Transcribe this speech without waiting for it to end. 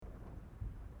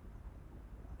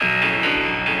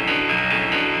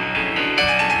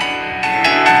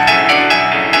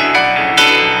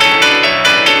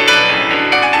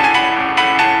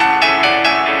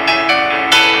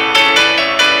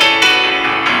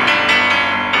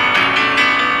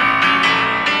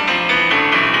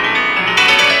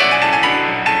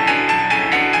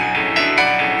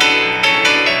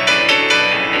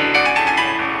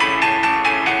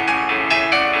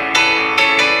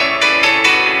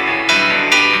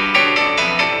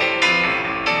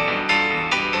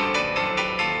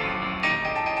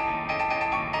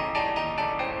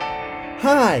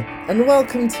and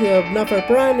welcome to another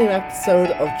brand new episode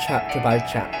of Chapter by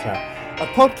Chapter, a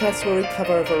podcast where we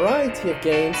cover a variety of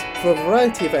games for a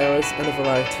variety of eras and a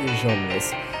variety of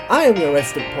genres. I am your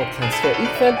resident podcaster,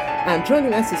 Ethan, and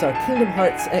joining us is our Kingdom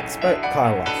Hearts expert,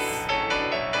 Carlos.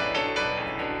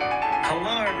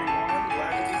 Hello, everyone.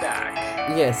 Glad to be back.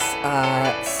 Yes,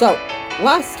 so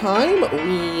last time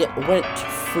we went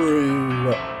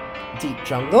through Deep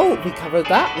Jungle. We covered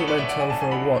that. We went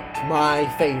over what my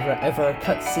favourite ever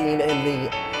cutscene in the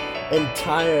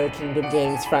entire Kingdom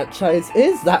Games franchise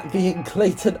is, that being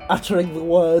Clayton uttering the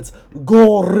words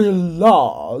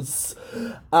gorillas.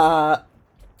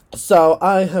 So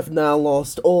I have now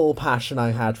lost all passion I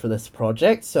had for this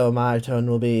project, so my tone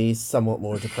will be somewhat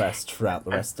more depressed throughout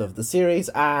the rest of the series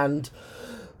and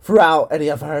throughout any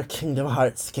of our Kingdom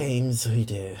Hearts games we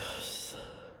do.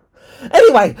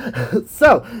 Anyway,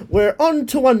 so we're on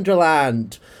to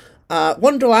Wonderland.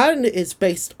 Wonderland is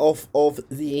based off of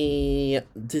the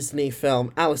Disney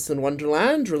film Alice in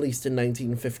Wonderland, released in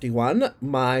 1951.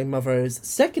 My mother's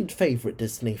second favourite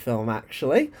Disney film,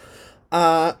 actually.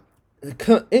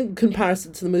 In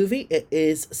comparison to the movie, it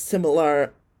is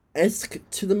similar-esque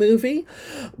to the movie,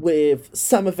 with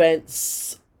some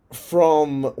events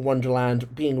from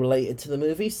Wonderland being related to the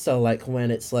movie. So, like,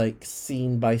 when it's, like,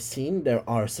 scene by scene, there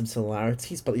are some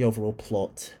similarities, but the overall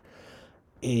plot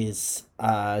is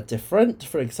different.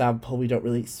 For example, we don't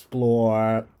really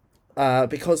explore...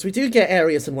 because we do get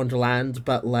areas in Wonderland,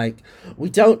 but, like, we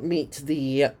don't meet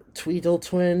the Tweedle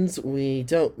twins, we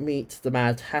don't meet the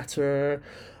Mad Hatter,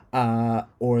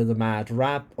 or the Mad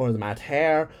or the Mad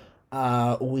Hare.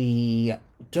 We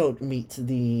don't meet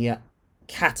the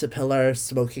caterpillar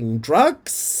smoking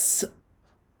drugs,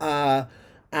 and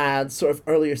sort of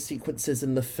earlier sequences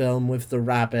in the film with the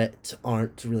rabbit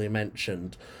aren't really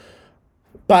mentioned.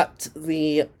 But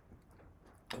the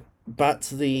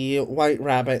white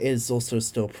rabbit is also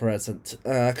still present.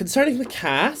 Concerning the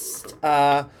cast,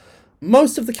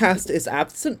 most of the cast is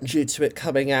absent due to it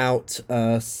coming out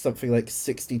something like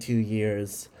 62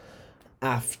 years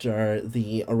after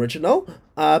the original.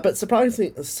 But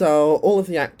surprisingly, so all of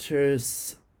the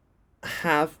actors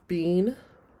have been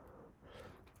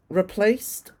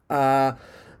replaced. So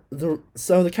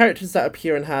the characters that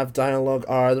appear and have dialogue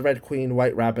are the Red Queen,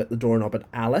 White Rabbit, the Doorknob, and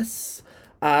Alice.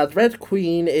 The Red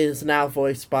Queen is now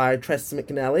voiced by Tress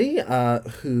McNally,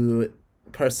 who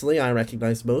personally I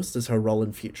recognize most as her role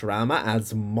in Futurama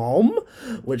as Mom,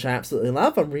 which I absolutely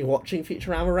love. I'm rewatching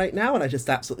Futurama right now, and I just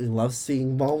absolutely love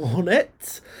seeing Mom on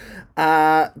it.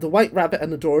 The White Rabbit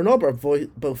and the Doorknob are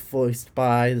both voiced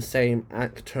by the same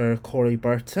actor, Corey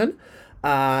Burton.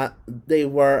 They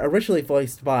were originally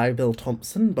voiced by Bill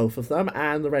Thompson, both of them,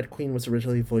 and the Red Queen was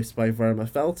originally voiced by Verma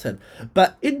Felton.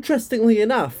 But interestingly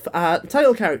enough, the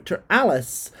title character,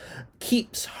 Alice,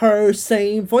 keeps her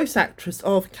same voice actress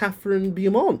of Catherine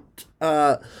Beaumont,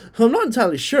 who I'm not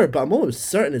entirely sure, but I'm almost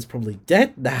certain is probably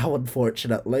dead now,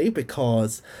 unfortunately,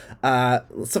 because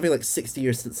something like 60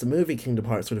 years since the movie Kingdom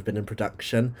Hearts would have been in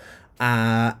production,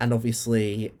 and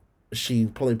obviously she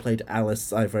probably played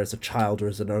Alice either as a child or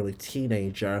as an early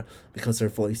teenager, because her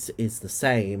voice is the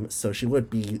same, so she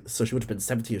would have been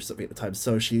 70 or something at the time,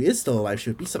 so she is still alive. She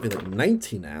would be something like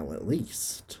 90 now, at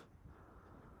least.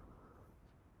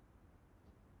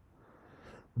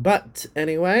 But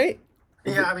anyway,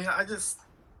 Yeah, I mean,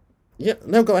 yeah,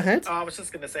 no, go ahead. I was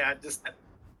just gonna say, I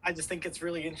just think it's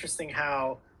really interesting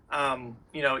how,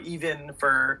 even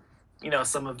for,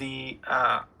 some of the,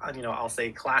 I'll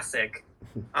say classic,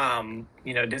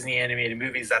 Disney animated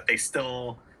movies, that they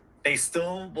still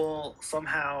will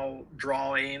somehow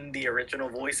draw in the original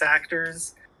voice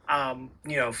actors,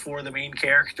 for the main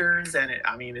characters, and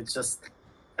it's just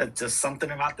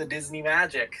something about the Disney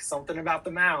magic, something about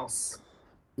the mouse.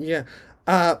 Yeah,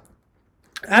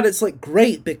 and it's like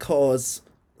great because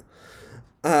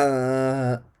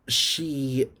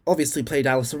she obviously played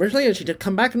Alice originally, and she did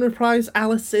come back and reprise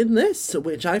Alice in this,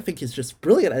 which I think is just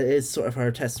brilliant. It is sort of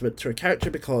her testament to her character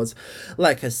because,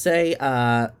 like I say,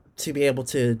 to be able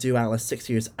to do Alice 6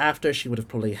 years after, she would have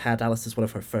probably had Alice as one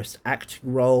of her first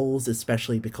acting roles,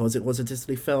 especially because it was a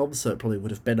Disney film, so it probably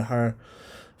would have been her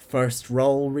first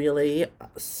role, really.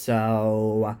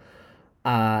 So,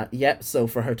 so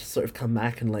for her to sort of come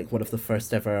back and, like, one of the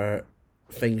first ever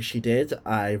things she did,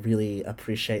 I really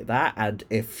appreciate that. And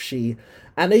if she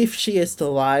is still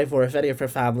alive, or if any of her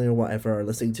family or whatever are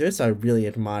listening to us, I really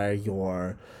admire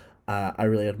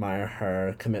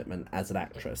her commitment as an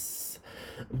actress.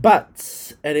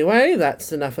 But anyway,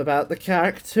 that's enough about the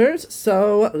characters,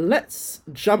 so let's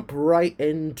jump right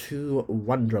into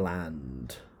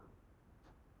Wonderland.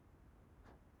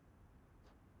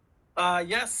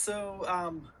 Yes.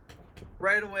 So,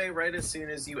 right away, right as soon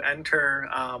as you enter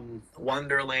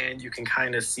Wonderland, you can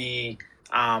kind of see,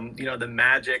 the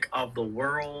magic of the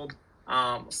world.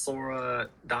 Sora,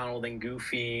 Donald, and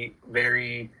Goofy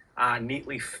very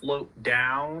neatly float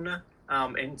down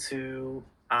into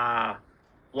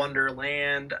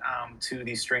Wonderland, to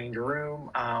the strange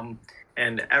room,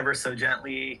 and ever so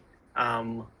gently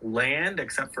land,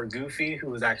 except for Goofy, who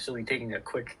was actually taking a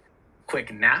quick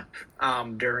nap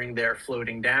during their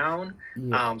floating down.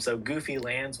 Yeah. So Goofy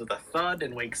lands with a thud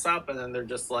and wakes up, and then they're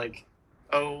just like,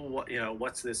 "Oh,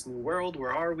 what's this new world?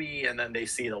 Where are we?" And then they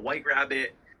see the White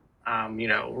Rabbit,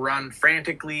 run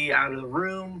frantically out of the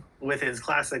room with his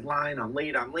classic line, "I'm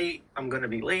late, I'm late, I'm gonna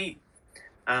be late."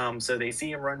 So they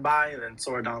see him run by, and then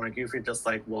Sora, Donald, and Goofy are just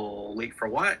like, "Well, late for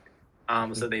what?"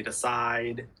 So they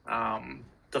decide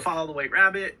to follow the White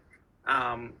Rabbit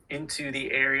into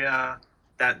the area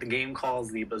that the game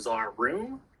calls the Bizarre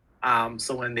Room.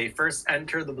 So when they first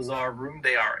enter the Bizarre Room,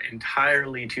 they are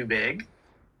entirely too big.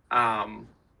 Um,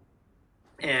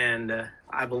 and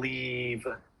I believe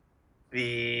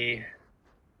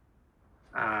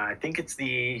I think it's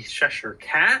the Cheshire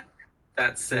Cat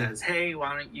that says, "Hey,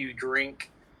 why don't you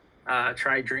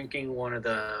try drinking one of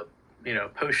the,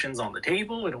 potions on the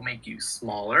table. It'll make you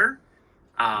smaller."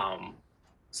 Um,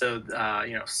 so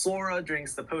Sora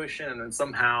drinks the potion, and then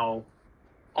somehow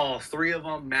all three of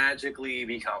them magically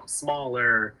become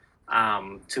smaller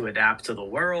to adapt to the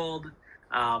world.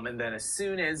 And then as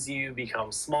soon as you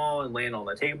become small and land on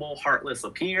the table, Heartless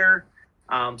appear.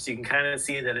 So you can kind of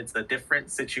see that it's a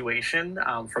different situation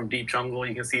from Deep Jungle.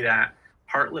 You can see that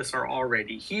Heartless are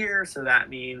already here. So that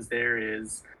means there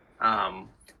is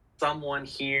someone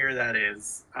here that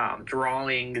is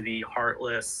drawing the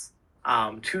Heartless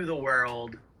to the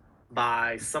world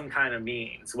by some kind of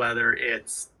means, whether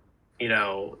it's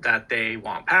that they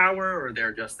want power or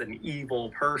they're just an evil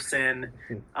person.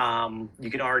 You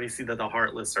can already see that the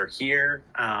Heartless are here,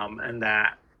 and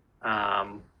that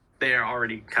they are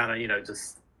already kind of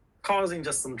just causing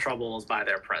just some troubles by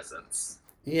their presence.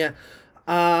 Yeah.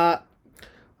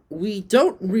 We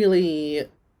don't really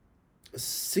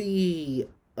see,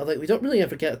 like, we don't really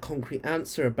ever get a concrete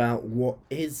answer about what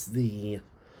is the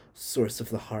source of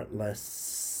the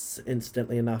Heartless,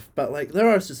 incidentally enough. But, like, there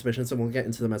are suspicions, and we'll get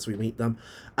into them as we meet them.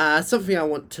 Something I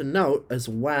want to note as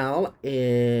well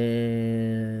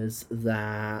is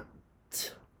that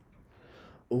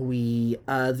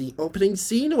the opening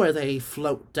scene where they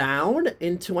float down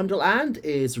into Wonderland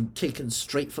is taken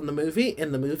straight from the movie.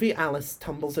 In the movie, Alice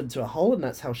tumbles into a hole, and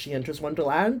that's how she enters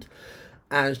Wonderland.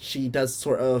 And she does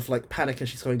sort of like panic as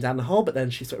she's going down the hole, but then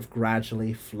she sort of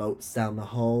gradually floats down the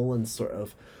hole and sort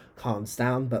of calms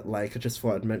down. But like, I just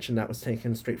thought I'd mention that was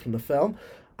taken straight from the film.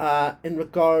 In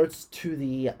regards to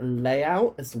the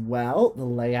layout as well, the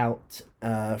layout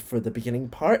for the beginning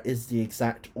part is the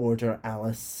exact order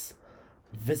Alice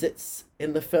visits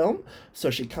in the film. So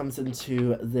she comes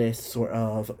into this sort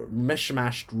of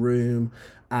mishmashed room,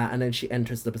 and then she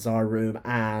enters the bizarre room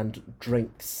and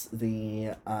drinks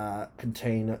the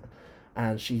container.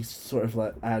 And she sort of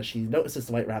like, as she notices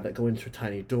the White Rabbit go into a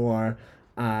tiny door,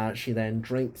 she then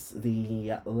drinks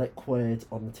the liquid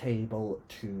on the table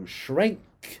to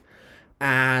shrink,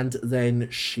 and then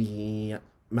she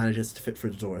manages to fit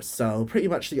through the door. So pretty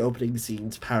much the opening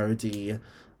scenes parody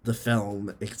the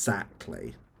film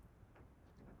exactly.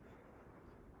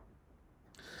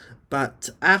 But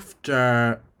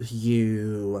after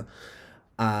you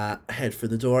head for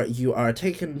the door, you are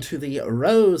taken to the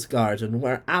Rose Garden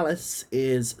where Alice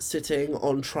is sitting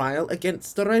on trial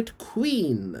against the Red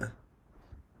Queen.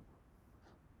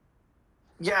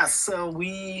 Yes, so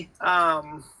we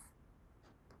come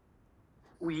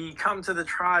to the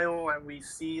trial and we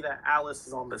see that Alice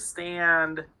is on the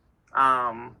stand,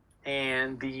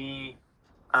 and the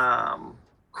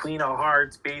Queen of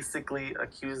Hearts basically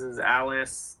accuses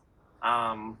Alice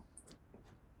of,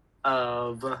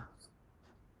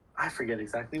 I forget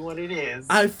exactly what it is.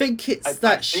 I think I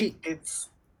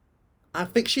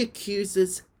think she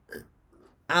accuses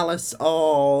Alice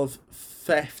of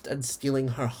theft and stealing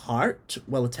her heart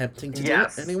while attempting to do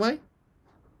it anyway.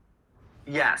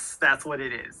 Yes, that's what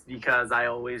it is, because I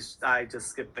just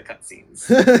skip the cutscenes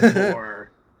or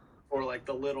like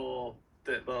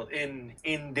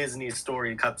in Disney's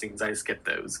story cutscenes. I skip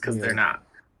those because they're not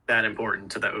that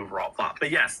important to the overall plot.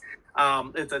 But yes,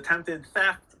 it's attempted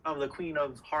theft of the Queen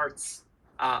of Hearts'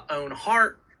 own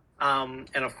heart, and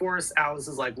of course Alice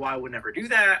is like, "Well, I would never do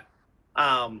that."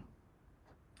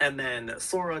 And then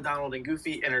Sora, Donald, and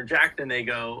Goofy interject, and they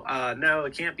go, "No,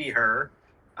 it can't be her.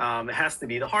 It has to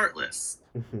be the Heartless."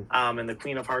 And the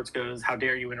Queen of Hearts goes, "How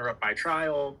dare you interrupt my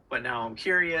trial? But now I'm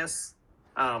curious.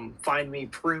 find me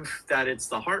proof that it's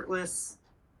the Heartless,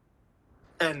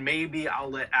 and maybe I'll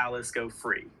let Alice go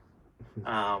free.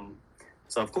 Um,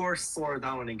 so, of course, Sora,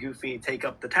 Donald, and Goofy take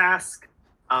up the task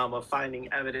of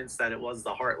finding evidence that it was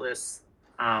the Heartless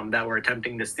that were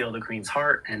attempting to steal the Queen's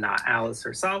heart and not Alice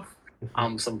herself.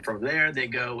 So, from there, they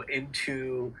go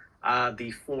into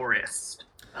the forest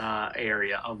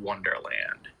area of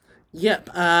Wonderland. Yep,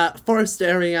 forest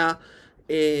area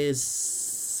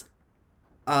is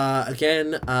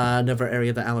again another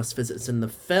area that Alice visits in the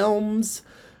films.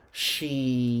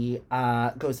 She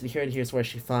goes to here, and here's where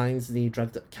she finds the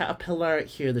drugged up caterpillar.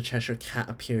 Here, the Cheshire Cat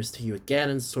appears to you again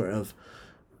and sort of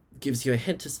gives you a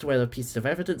hint as to where the pieces of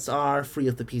evidence are. 3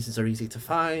 of the pieces are easy to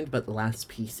find, but the last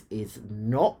piece is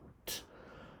not.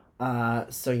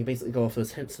 So you basically go off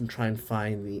those hints and try and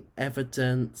find the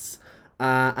evidence.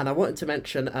 And I wanted to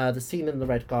mention the scene in the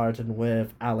Red Garden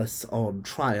with Alice on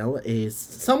trial is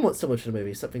somewhat similar to the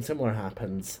movie. Something similar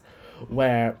happens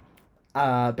where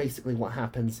basically what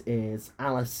happens is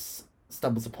Alice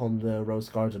stumbles upon the Rose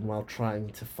Garden while trying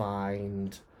to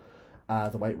find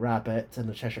the White Rabbit, and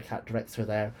the Cheshire Cat directs her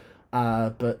there.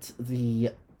 But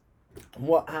the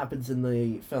what happens in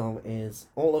the film is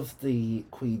all of the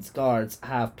Queen's guards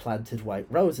have planted white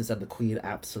roses, and the Queen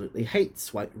absolutely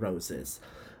hates white roses.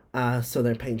 So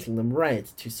they're painting them red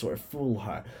to sort of fool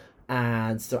her.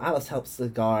 And so Alice helps the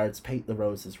guards paint the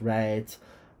roses red.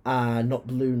 Not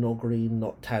blue, nor green,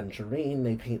 not tangerine.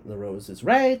 They paint the roses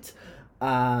red.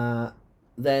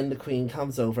 Then the Queen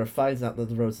comes over, finds out that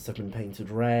the roses have been painted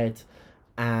red,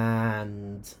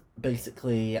 and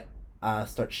basically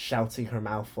starts shouting her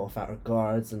mouth off at her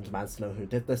guards and demands to know who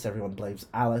did this. Everyone blames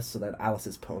Alice, so then Alice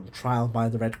is put on trial by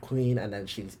the Red Queen, and then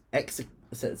she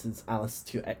sentences Alice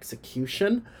to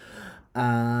execution.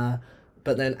 Uh,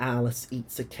 but then Alice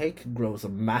eats a cake, grows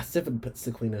massive, and puts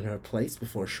the Queen in her place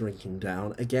before shrinking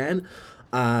down again.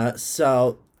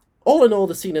 So, all in all,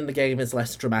 the scene in the game is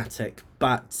less dramatic,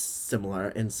 but similar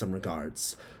in some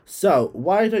regards. So,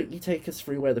 why don't you take us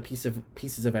through where the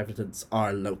pieces of evidence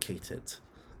are located?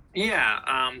 Yeah.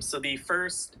 So the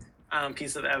first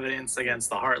piece of evidence against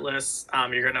the Heartless,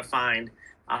 you're going to find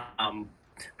um,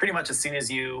 pretty much as soon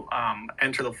as you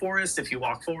enter the forest. If you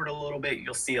walk forward a little bit,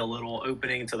 you'll see a little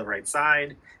opening to the right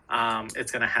side.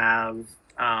 It's going to have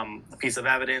a piece of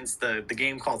evidence. The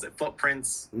game calls it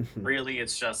footprints. Really,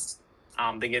 it's just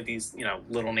they give these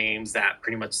little names that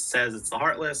pretty much says it's the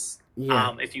Heartless.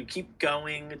 Yeah. If you keep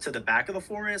going to the back of the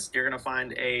forest, you're going to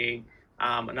find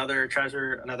another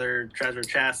treasure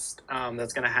chest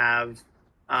that's going to have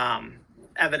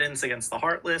evidence against the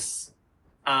Heartless.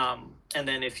 And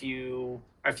then if you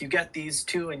get these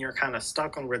two and you're kind of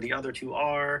stuck on where the other two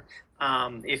are,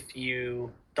 if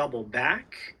you double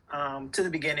back to the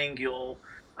beginning, you'll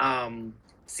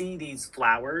see these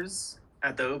flowers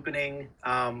at the opening.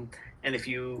 And if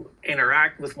you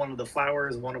interact with one of the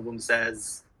flowers, one of them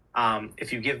says,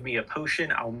 if you give me a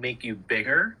potion, I'll make you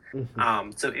bigger.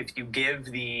 So if you give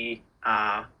the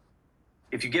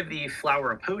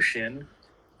flower a potion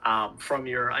from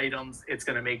your items, it's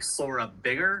going to make Sora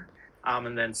bigger,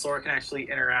 and then Sora can actually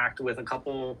interact with a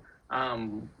couple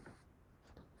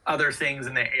other things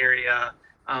in the area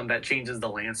that changes the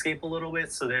landscape a little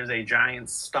bit. So there's a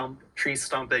giant tree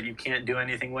stump that you can't do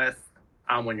anything with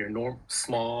when you're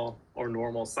small or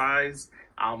normal size.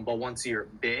 But once you're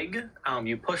big,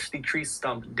 you push the tree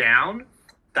stump down.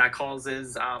 That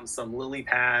causes some lily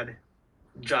pads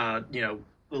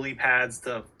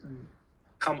to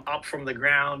come up from the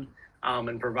ground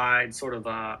and provide sort of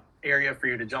a area for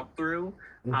you to jump through.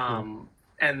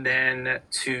 And then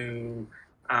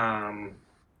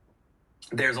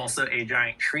there's also a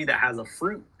giant tree that has a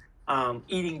fruit.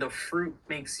 Eating the fruit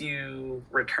makes you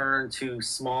return to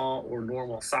small or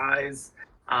normal size.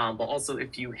 But also,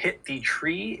 if you hit the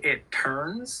tree, it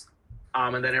turns,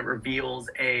 and then it reveals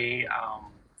a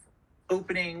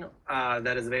opening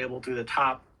that is available through the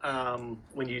top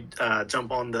when you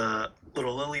jump on the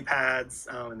little lily pads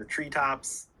in the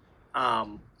treetops.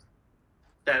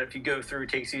 That if you go through,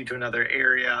 takes you to another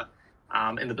area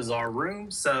in the bizarre room.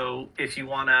 So if you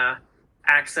want to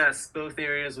access both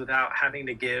areas without having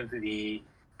to give the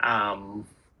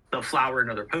flower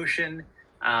another potion,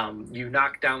 you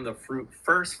knock down the fruit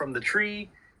first from the tree,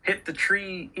 hit the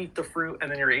tree, eat the fruit, and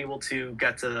then you're able to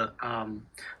get to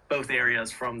both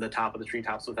areas from the top of the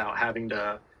treetops without having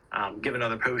to give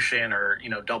another potion or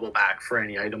double back for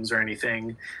any items or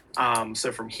anything.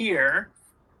 So from here,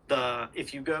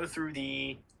 if you go through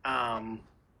the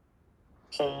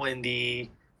hole in the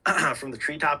from the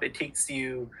treetop, it takes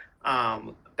you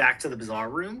back to the bizarre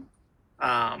room.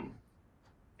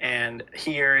 And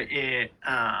here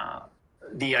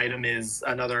the item is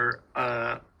another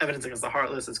evidence against the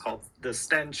heartless. It's called the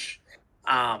stench.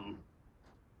 Um,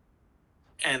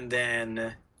 and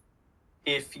then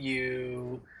if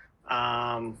you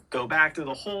go back to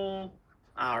the hole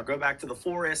or go back to the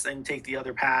forest and take the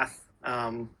other path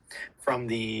from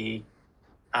the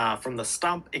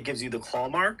stump, it gives you the claw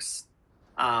marks.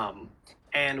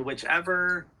 And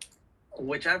whichever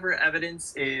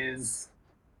evidence is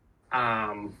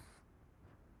um,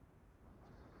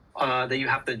 that you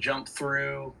have to jump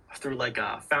through like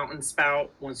a fountain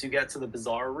spout once you get to the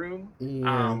bazaar room.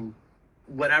 Yeah.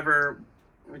 Whatever,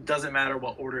 it doesn't matter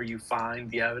what order you find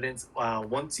the evidence.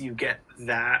 Once you get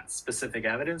that specific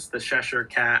evidence, the Cheshire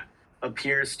Cat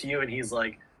appears to you and he's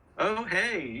like, "Oh,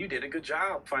 hey, you did a good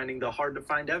job finding the hard to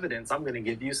find evidence. I'm going to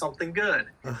give you something good."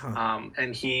 Uh-huh.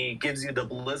 And he gives you the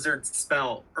blizzard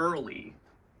spell early.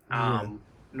 Yeah.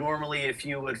 Normally, if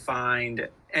you would find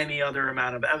any other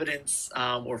amount of evidence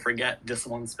or forget this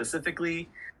one specifically,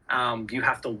 you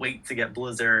have to wait to get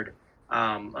blizzard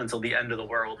until the end of the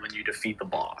world when you defeat the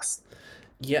boss.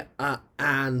 Yeah,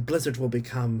 and Blizzard will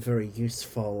become very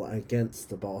useful against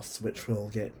the boss, which we'll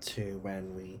get to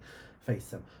when we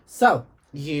face him. So,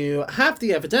 you have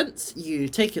the evidence, you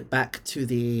take it back to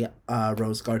the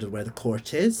Rose Garden where the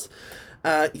court is.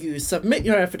 You submit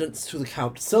your evidence to the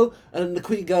council, and the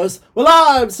Queen goes, "Well,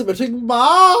 I'm submitting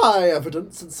my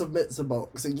evidence," and submits a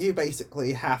box. And you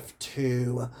basically have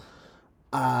to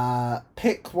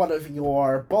pick one of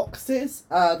your boxes.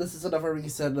 This is another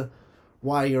reason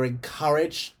why you're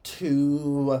encouraged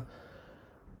to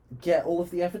get all of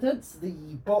the evidence.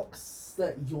 The box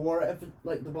that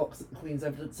like the box that the Queen's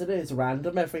evidence in is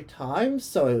random every time.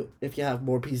 So if you have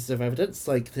more pieces of evidence,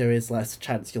 like there is less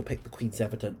chance you'll pick the Queen's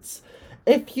evidence.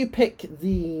 If you pick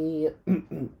the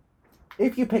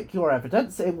if you pick your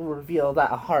evidence, it will reveal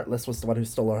that a Heartless was the one who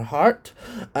stole her heart.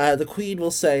 The Queen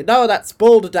will say, "No, that's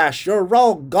Balderdash, you're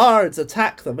wrong, guards,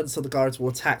 attack them," and so the guards will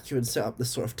attack you and set up this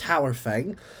sort of tower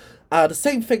thing. The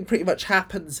same thing pretty much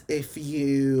happens if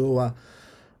you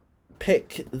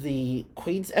pick the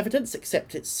Queen's evidence,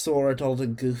 except it's Sora, Donald,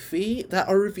 and Goofy that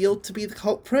are revealed to be the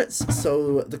culprits.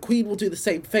 So the Queen will do the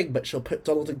same thing, but she'll put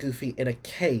Donald and Goofy in a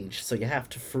cage, so you have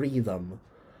to free them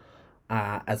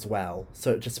as well.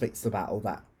 So it just makes the battle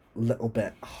that little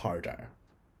bit harder.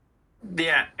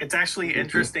 Yeah, it's actually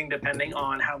interesting depending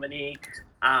on how many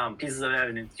pieces of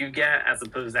evidence you get as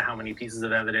opposed to how many pieces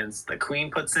of evidence the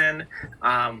Queen puts in.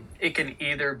 It can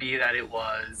either be that it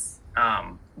was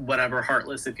whatever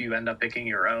Heartless if you end up picking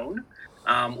your own,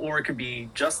 or it could be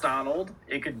just Donald,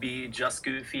 it could be just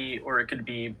Goofy, or it could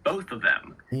be both of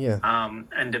them. Yeah.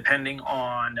 And depending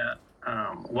on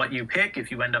what you pick, if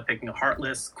you end up picking a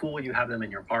Heartless, cool, you have them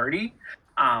in your party.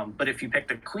 But if you pick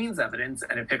the Queen's evidence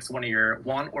and it picks one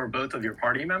or both of your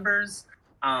party members,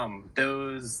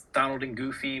 those Donald and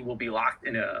Goofy will be locked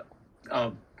in a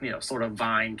sort of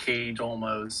vine cage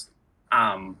almost.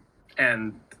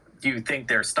 And you think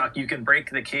they're stuck. You can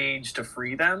break the cage to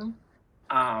free them.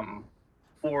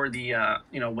 For the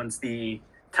once the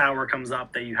tower comes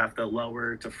up that you have to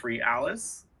lower to free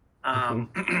Alice.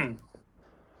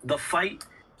 The fight,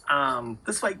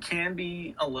 this fight can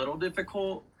be a little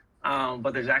difficult.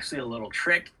 But there's actually a little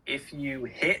trick. If you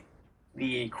hit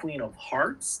the Queen of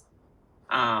Hearts,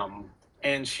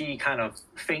 and she kind of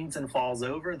faints and falls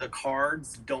over, the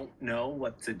cards don't know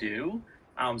what to do.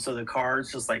 So the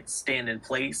cards just like stand in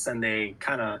place and they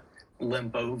kind of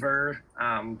limp over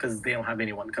because they don't have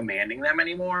anyone commanding them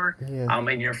anymore. Yeah.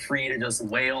 And you're free to just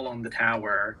wail on the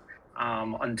tower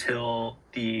until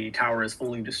the tower is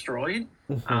fully destroyed.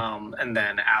 And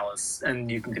then Alice,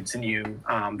 and you can continue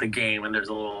the game, and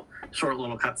there's a short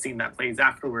little cutscene that plays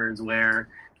afterwards where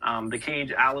the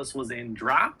cage Alice was in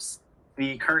drops,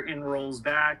 the curtain rolls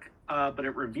back, but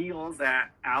it reveals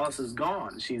that Alice is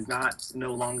gone. She's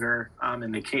no longer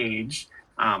in the cage.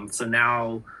 So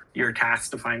now you're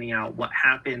tasked to finding out what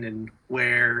happened and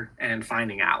where and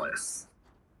finding Alice.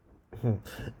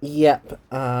 Yep.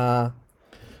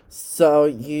 So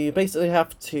you basically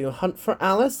have to hunt for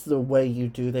Alice. The way you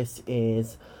do this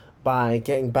is by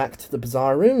getting back to the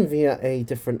bazaar room via a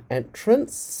different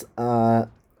entrance. I'm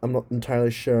not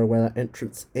entirely sure where that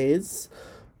entrance is,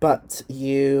 but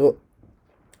you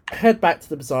head back to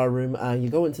the bazaar room and you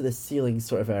go into this ceiling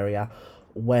sort of area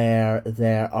where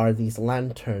there are these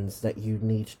lanterns that you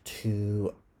need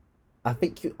to... I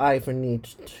think you either need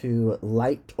to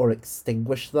light or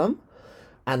extinguish them.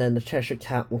 And then the Cheshire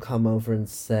Cat will come over and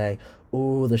say,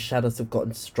 "Oh, the shadows have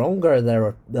gotten stronger.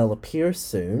 They'll appear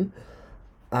soon.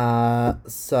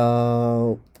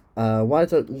 So why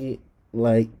don't you,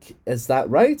 is that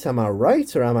right? Am I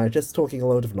right? Or am I just talking a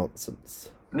load of nonsense?"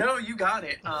 No, you got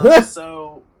it.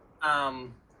 So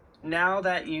um, now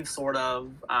that you've sort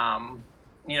of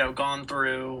gone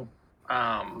through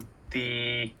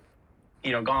the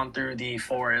gone through the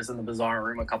forest and the bazaar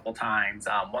room a couple times.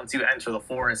 Once you enter the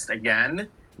forest again,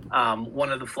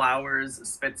 one of the flowers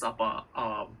spits up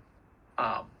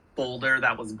a boulder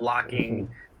that was blocking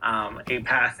a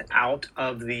path out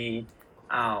of the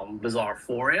bizarre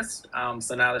forest.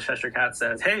 So now the Cheshire Cat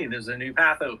says, "Hey, there's a new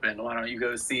path open. Why don't you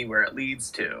go see where it leads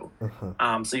to?"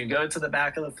 Uh-huh. So you go to the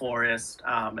back of the forest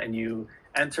and you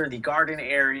enter the garden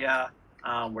area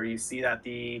where you see that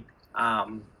the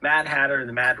Mad Hatter and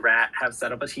the Mad Rat have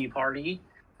set up a tea party.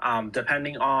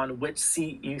 Depending on which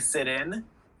seat you sit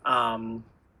um,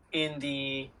 in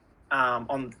the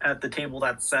on at the table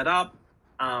that's set up,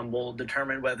 will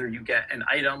determine whether you get an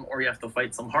item or you have to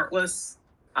fight some Heartless.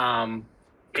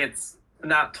 It's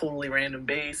not totally random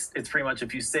based. It's pretty much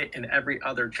if you sit in every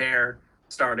other chair,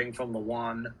 starting from the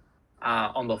one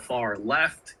on the far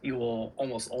left, you will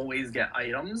almost always get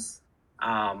items.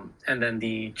 And then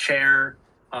the chair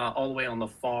all the way on the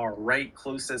far right,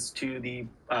 closest to the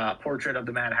portrait of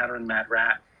the Mad Hatter and Mad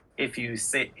Rat, if you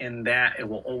sit in that, it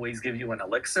will always give you an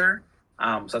elixir.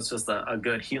 So that's just a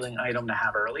good healing item to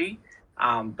have early.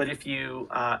 But if you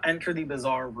enter the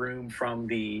bizarre room from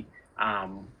the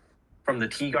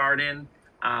tea garden,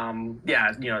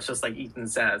 yeah, it's just like Ethan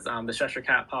says. The Cheshire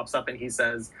Cat pops up and he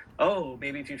says, "Oh,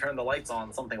 maybe if you turn the lights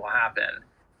on, something will happen."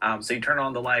 So you turn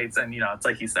on the lights, and it's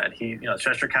like he said.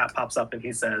 Cheshire Cat pops up and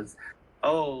he says,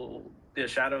 "Oh, the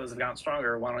shadows have gotten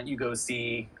stronger. Why don't you go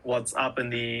see what's up in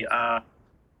the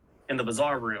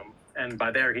bazaar room?" And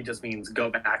by there, he just means go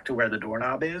back to where the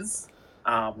doorknob is,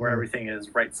 where Mm. everything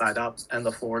is right side up and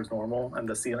the floor is normal and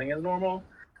the ceiling is normal.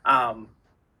 Um,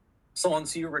 so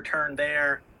once you return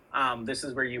there, this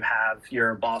is where you have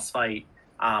your boss fight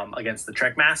against the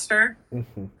Trickmaster.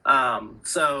 Mhm.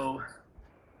 So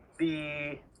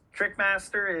the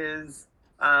Trickmaster is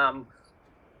kind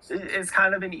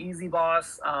of an easy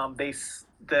boss.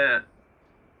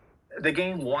 The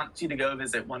game wants you to go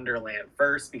visit Wonderland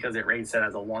first because it rates it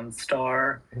as a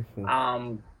 1-star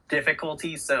Mhm.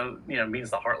 difficulty. So it means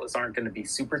the Heartless aren't going to be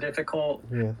super difficult.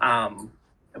 Yeah.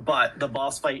 But the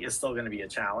boss fight is still going to be a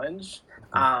challenge.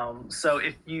 So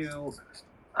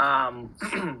um,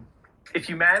 if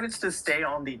you manage to stay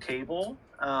on the table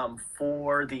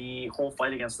for the whole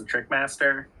fight against the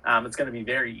Trickmaster, it's going to be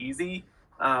very easy.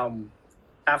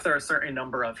 After a certain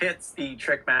number of hits, the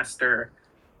Trickmaster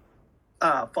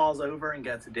falls over and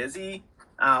gets dizzy,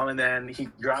 and then he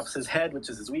drops his head, which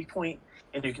is his weak point,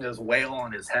 and you can just wail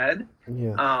on his head.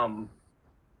 Yeah.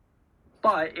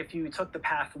 But if you took the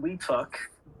path we took,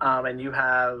 and you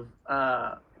have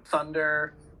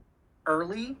Thunder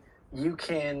early, you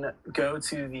can go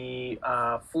to the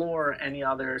floor or any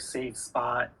other safe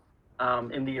spot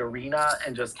in the arena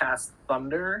and just cast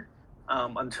Thunder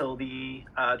until the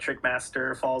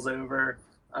Trickmaster falls over.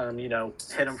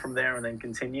 Hit him from there and then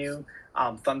continue.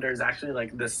 Thunder is actually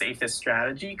like the safest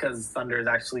strategy because Thunder is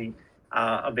actually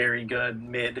a very good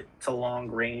mid to long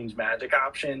range magic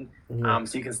option. Yeah.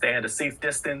 So you can stay at a safe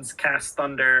distance, cast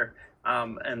Thunder,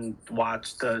 and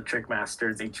watch the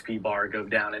Trickmaster's HP bar go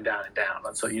down and down and down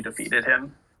until you defeated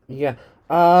him. Yeah.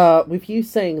 With you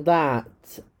saying that,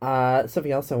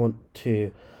 something else I want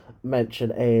to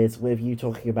mention is with you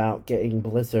talking about getting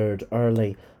Blizzard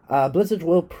early. Blizzard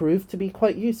will prove to be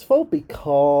quite useful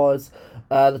because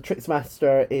the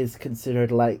Tricksmaster is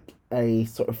considered like a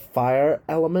sort of fire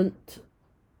element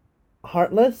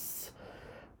heartless.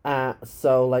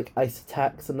 So like ice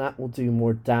attacks and that will do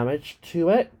more damage to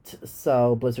it.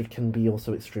 So Blizzard can be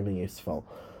also extremely useful.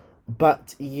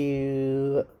 But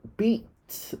you beat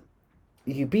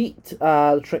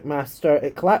the Trickmaster.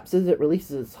 It collapses. It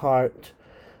releases its heart,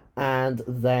 and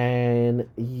then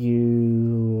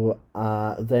the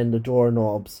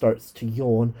doorknob starts to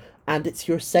yawn, and it's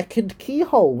your second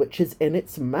keyhole, which is in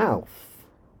its mouth.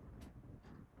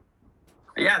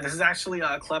 Yeah, this is actually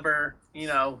a clever,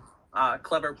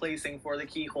 clever placing for the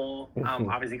keyhole.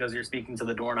 Obviously, because you're speaking to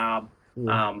the doorknob,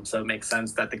 Yeah. so it makes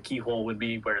sense that the keyhole would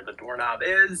be where the doorknob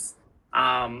is.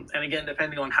 And again,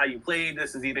 depending on how you played,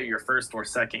 this is either your first or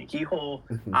second keyhole,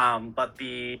 but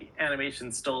the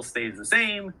animation still stays the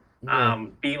same. Yeah.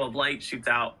 Beam of light shoots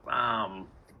out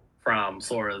from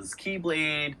Sora's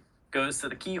keyblade, goes to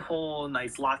the keyhole,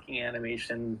 nice locking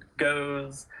animation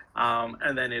goes,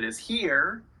 and then it is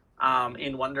here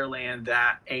in Wonderland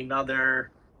that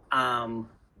another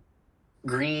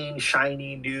green,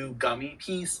 shiny, new gummy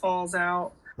piece falls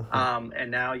out.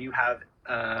 And now you have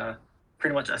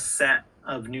pretty much a set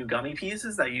of new gummy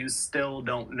pieces that you still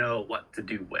don't know what to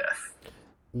do with.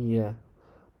 Yeah.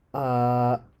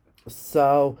 Uh,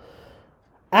 so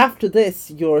After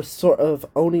this, your sort of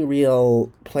only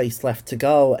real place left to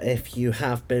go, if you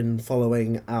have been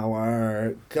following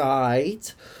our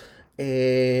guide,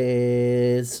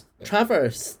 is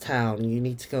Traverse Town. You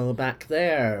need to go back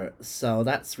there. So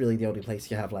that's really the only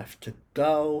place you have left to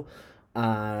go.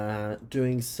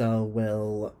 Doing so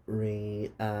will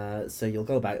so you'll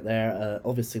go back there.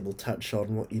 Obviously, we'll touch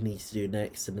on what you need to do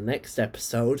next in the next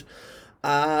episode.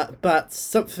 But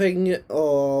something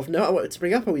of note I wanted to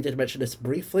bring up, and we did mention this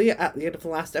briefly at the end of the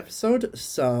last episode,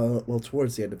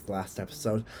 towards the end of the last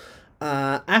episode.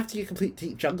 After you complete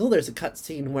Deep Jungle, there's a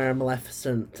cutscene where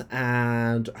Maleficent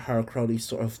and her cronies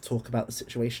sort of talk about the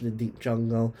situation in Deep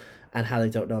Jungle and how they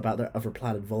don't know about their other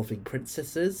plan involving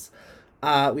princesses.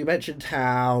 We mentioned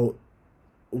how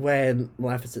when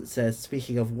Maleficent says,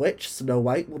 speaking of which, Snow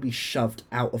White will be shoved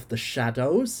out of the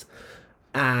shadows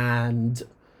and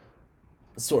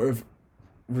sort of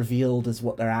revealed as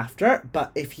what they're after.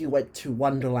 But if you went to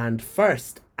Wonderland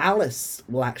first, Alice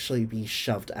will actually be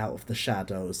shoved out of the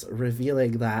shadows,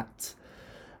 revealing that.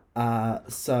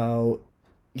 So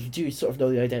you do sort of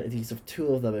know the identities of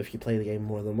two of them if you play the game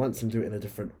more than once and do it in a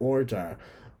different order.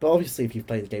 But obviously, if you've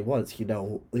played the game once, you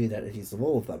know the identities of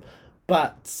all of them.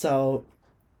 But so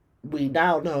we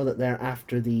now know that they're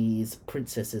after these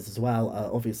princesses as well.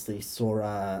 Obviously,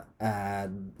 Sora,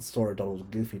 Donald, and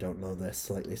Goofy don't know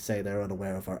this. Like they say, they're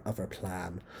unaware of our other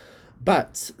plan.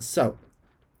 But so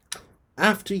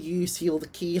after you seal the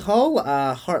keyhole,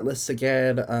 Heartless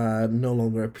again no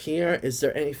longer appear. Is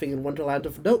there anything in Wonderland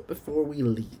of note before we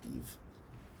leave?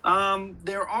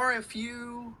 There are a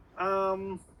few.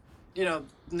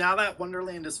 Now that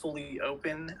Wonderland is fully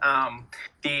open,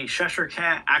 the Cheshire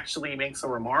Cat actually makes a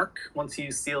remark once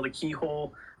you seal the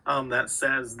keyhole that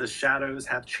says the shadows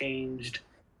have changed.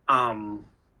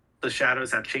 The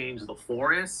shadows have changed the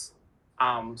forest.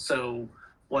 So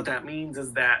what that means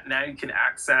is that now you can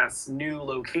access new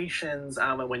locations,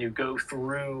 and when you go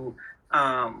through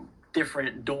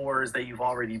different doors that you've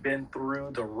already been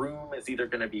through, the room is either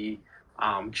going to be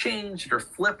changed or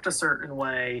flipped a certain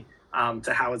way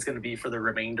to how it's going to be for the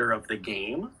remainder of the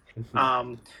game.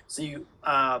 So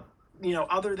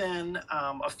other than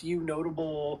a few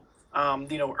notable,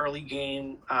 early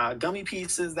game gummy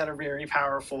pieces that are very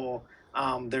powerful,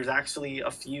 there's actually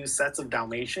a few sets of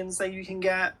Dalmatians that you can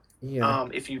get. Yeah.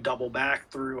 If you double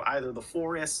back through either the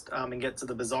forest and get to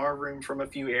the bazaar room from a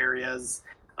few areas.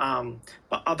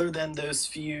 But other than those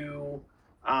few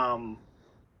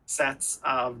sets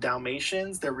of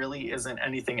Dalmatians, there really isn't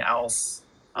anything else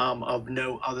of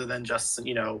note other than just,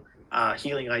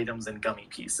 healing items and gummy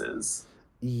pieces.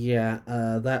 Yeah,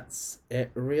 that's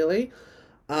it really.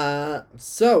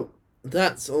 So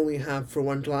that's all we have for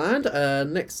Wonderland.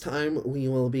 Next time we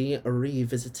will be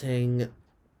revisiting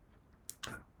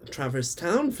Traverse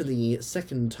Town for the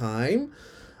second time.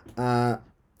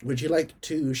 Would you like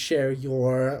to share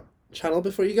your channel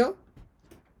before you go?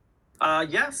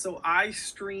 Yeah, so I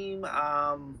stream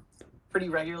pretty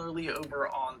regularly over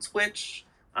on Twitch.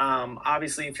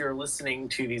 Obviously, if you're listening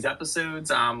to these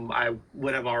episodes, I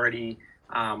would have already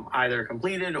either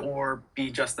completed or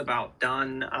be just about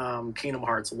done Kingdom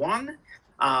Hearts 1.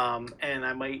 And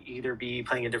I might either be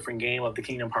playing a different game of the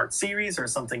Kingdom Hearts series or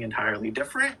something entirely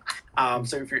different.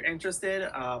 So if you're interested,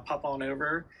 pop on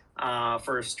over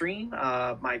for a stream.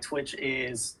 My Twitch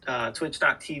is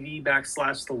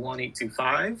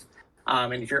twitch.tv/the1825.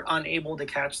 And if you're unable to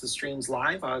catch the streams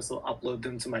live, I also upload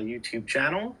them to my YouTube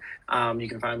channel. You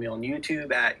can find me on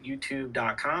YouTube at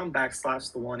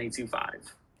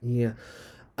youtube.com/the1825. Yeah.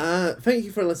 Thank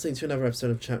you for listening to another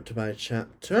episode of Chapter by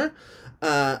Chapter.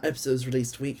 Episodes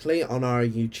released weekly on our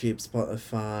YouTube,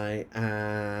 Spotify,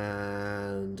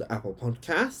 and Apple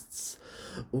Podcasts.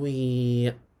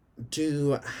 We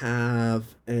do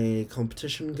have a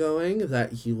competition going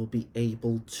that you will be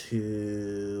able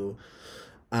to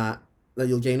that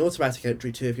you'll gain automatic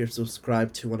entry to if you're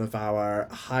subscribed to one of our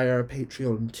higher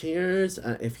Patreon tiers.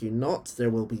 If you're not, there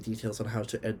will be details on how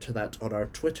to enter that on our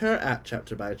Twitter at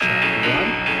Chapter by Chapter 1.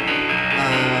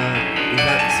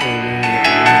 That's all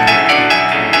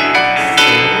we